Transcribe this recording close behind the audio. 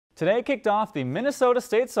Today kicked off the Minnesota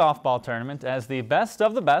State softball tournament as the best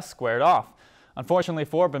of the best squared off. Unfortunately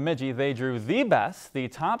for Bemidji, they drew the best, the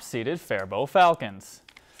top-seeded Faribault Falcons.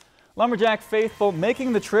 Lumberjack faithful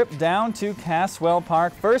making the trip down to Caswell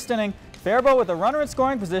Park. First inning, Faribault with a runner in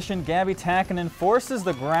scoring position, Gabby Takinen forces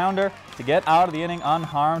the grounder to get out of the inning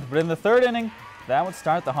unharmed. But in the third inning, that would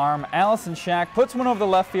start the harm. Allison Shack puts one over the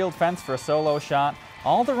left field fence for a solo shot.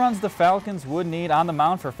 All the runs the Falcons would need on the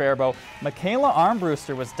mound for Faribault. Michaela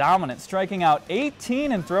Armbruster was dominant, striking out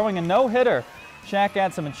 18 and throwing a no-hitter. Shack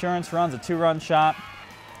had some insurance runs, a 2-run shot.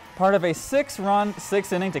 Part of a 6-run,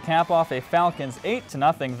 6th inning to cap off a Falcons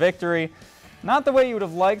 8-0 victory. Not the way you would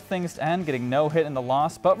have liked things to end, getting no hit in the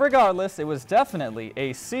loss, but regardless, it was definitely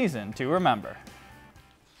a season to remember.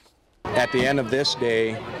 At the end of this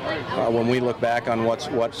day, when we look back on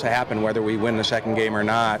what's happened, whether we win the second game or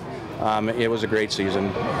not, it was a great season.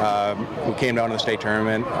 We came down to the state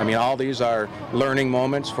tournament. I mean, all these are learning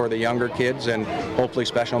moments for the younger kids and hopefully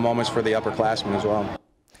special moments for the upperclassmen as well.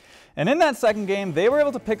 And in that second game, they were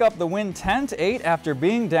able to pick up the win 10-8 after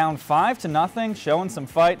being down 5-0, showing some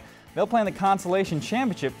fight. They'll play in the consolation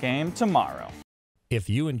championship game tomorrow. If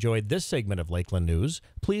you enjoyed this segment of Lakeland News,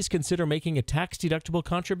 please consider making a tax-deductible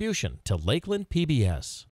contribution to Lakeland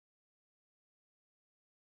PBS.